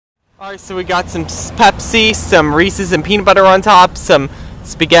Alright, so we got some Pepsi, some Reese's and peanut butter on top, some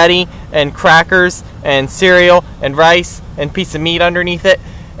spaghetti and crackers and cereal and rice and piece of meat underneath it,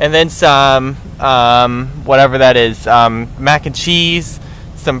 and then some whatever that is, mac and cheese,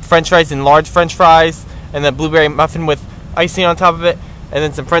 some french fries and large french fries, and then blueberry muffin with icing on top of it, and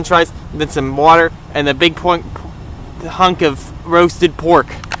then some french fries, and then some water, and the big hunk of roasted pork.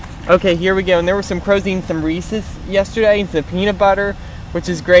 Okay, here we go. And there were some crows eating some Reese's yesterday and some peanut butter, which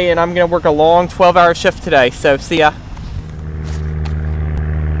is great, and I'm going to work a long 12-hour shift today, so see ya.